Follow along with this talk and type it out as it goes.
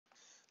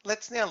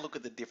Let's now look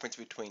at the difference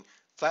between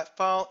flat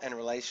file and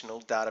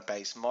relational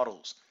database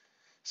models.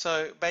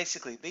 So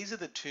basically, these are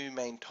the two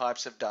main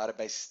types of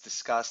databases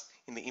discussed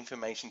in the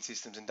Information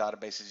Systems and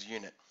Databases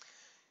unit.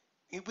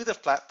 With a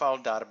flat file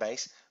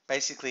database,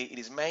 basically it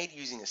is made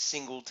using a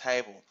single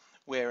table,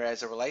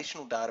 whereas a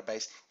relational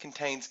database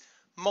contains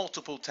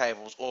multiple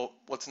tables or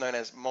what's known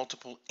as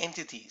multiple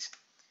entities.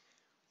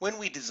 When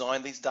we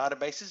design these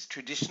databases,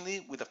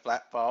 traditionally with a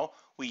flat file,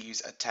 we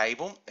use a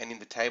table, and in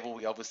the table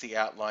we obviously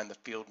outline the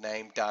field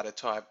name, data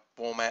type,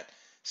 format,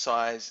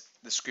 size,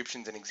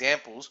 descriptions, and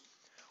examples.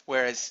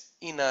 Whereas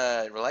in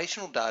a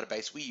relational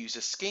database, we use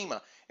a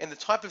schema, and the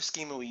type of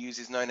schema we use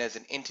is known as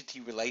an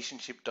entity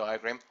relationship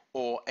diagram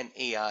or an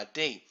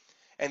ERD.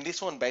 And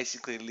this one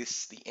basically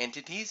lists the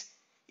entities,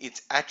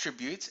 its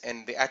attributes,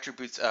 and the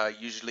attributes are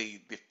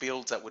usually the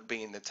fields that would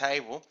be in the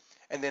table,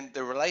 and then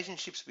the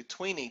relationships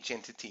between each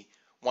entity,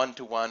 one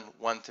to one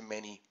to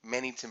many,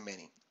 many to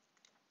many.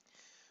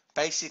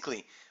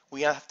 Basically,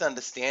 we have to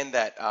understand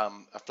that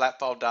a flat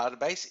file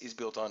database is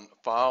built on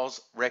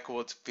files,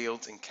 records,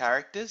 fields, and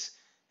characters.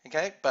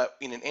 Okay, but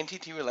in an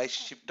entity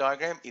relationship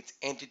diagram, it's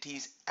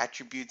entities,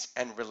 attributes,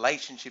 and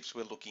relationships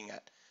we're looking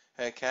at.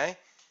 Okay,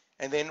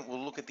 and then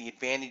we'll look at the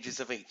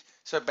advantages of each.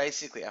 So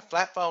basically, a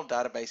flat file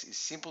database is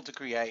simple to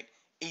create,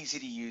 easy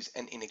to use,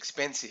 and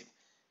inexpensive.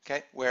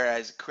 Okay,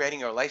 whereas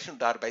creating a relational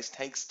database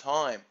takes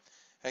time.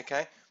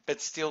 Okay,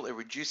 but still it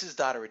reduces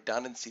data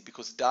redundancy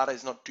because data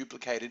is not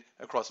duplicated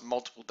across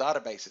multiple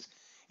databases.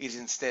 It is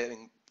instead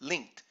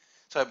linked.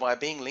 So by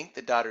being linked,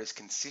 the data is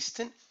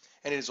consistent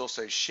and it is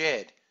also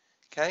shared.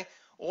 Okay.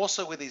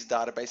 Also with these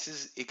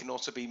databases, it can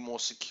also be more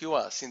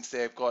secure since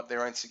they've got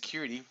their own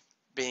security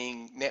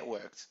being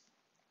networked.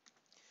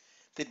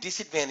 The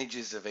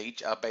disadvantages of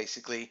each are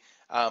basically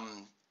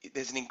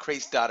there's an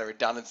increased data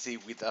redundancy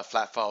with a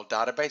flat file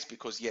database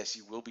because yes,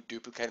 you will be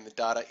duplicating the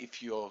data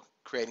if you're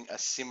creating a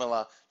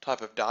similar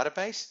type of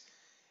database.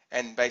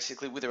 And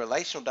basically with a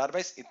relational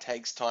database, it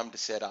takes time to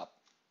set up.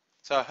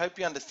 So I hope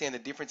you understand the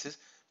differences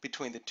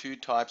between the two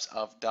types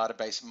of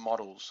database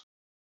models.